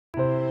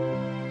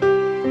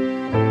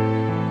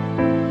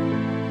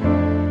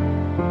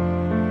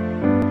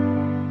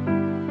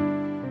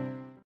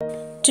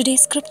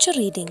Today's scripture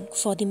reading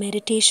for the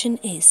meditation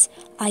is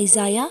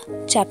Isaiah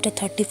chapter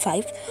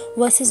 35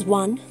 verses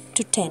 1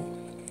 to 10.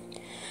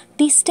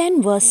 These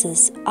 10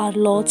 verses are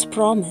Lord's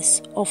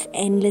promise of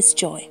endless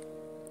joy.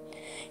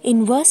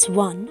 In verse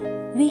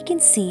 1, we can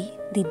see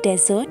the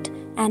desert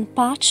and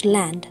parched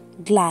land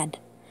glad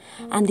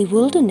and the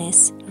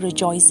wilderness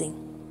rejoicing.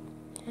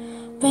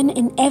 When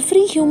in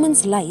every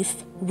human's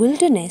life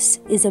wilderness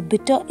is a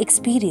bitter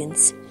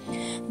experience,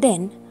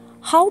 then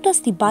how does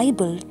the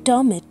Bible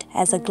term it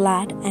as a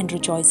glad and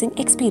rejoicing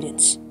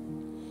experience?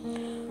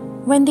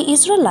 When the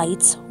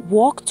Israelites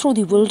walked through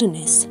the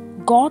wilderness,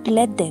 God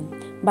led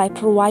them by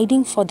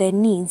providing for their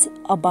needs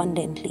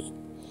abundantly.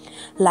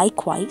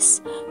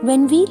 Likewise,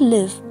 when we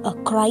live a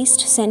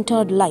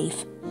Christ-centered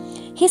life,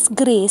 His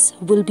grace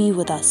will be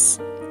with us,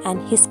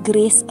 and His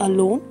grace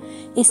alone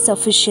is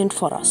sufficient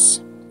for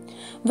us.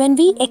 When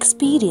we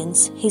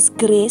experience His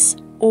grace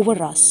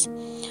over us,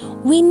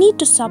 we need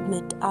to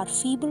submit our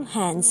feeble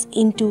hands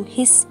into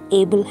His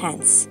able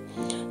hands,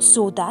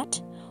 so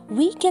that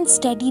we can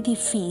steady the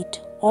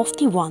feet of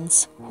the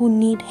ones who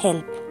need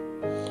help.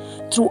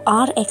 Through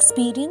our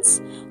experience,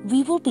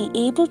 we will be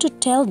able to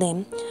tell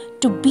them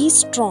to be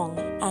strong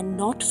and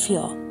not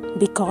fear,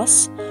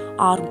 because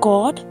our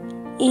God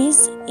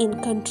is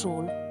in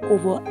control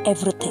over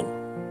everything.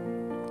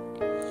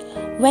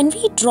 When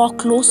we draw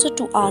closer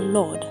to our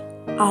Lord,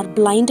 our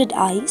blinded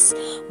eyes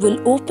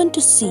will open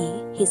to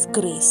see His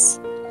grace.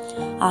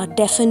 Our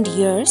deafened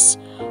ears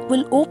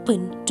will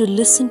open to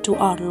listen to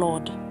our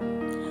Lord.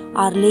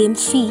 Our lame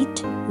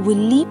feet will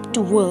leap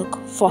to work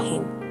for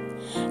Him,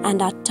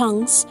 and our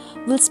tongues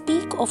will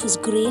speak of His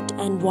great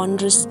and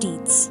wondrous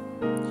deeds.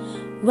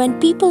 When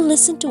people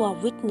listen to our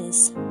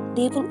witness,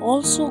 they will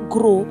also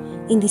grow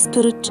in the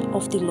Spirit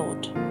of the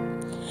Lord.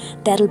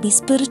 There will be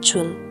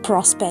spiritual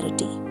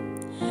prosperity,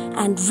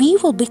 and we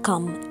will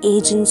become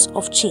agents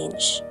of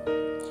change.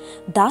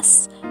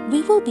 Thus,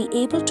 we will be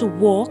able to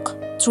walk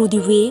through the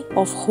way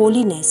of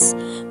holiness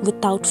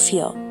without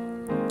fear,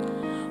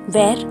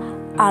 where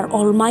our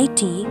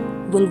Almighty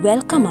will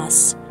welcome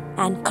us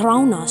and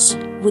crown us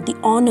with the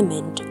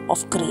ornament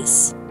of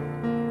grace.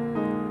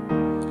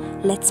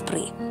 Let's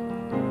pray.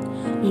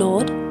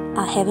 Lord,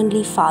 our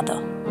Heavenly Father,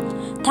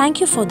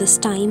 thank You for this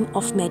time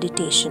of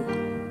meditation.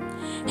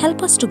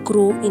 Help us to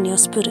grow in Your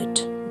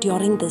Spirit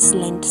during this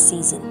Lent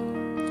season.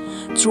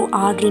 Through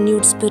our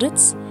renewed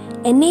spirits,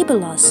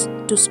 enable us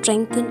to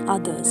strengthen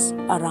others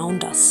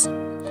around us.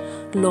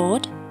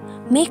 Lord,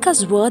 make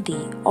us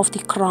worthy of the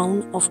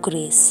crown of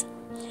grace.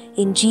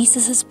 In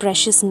Jesus'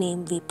 precious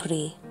name we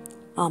pray.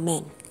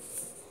 Amen.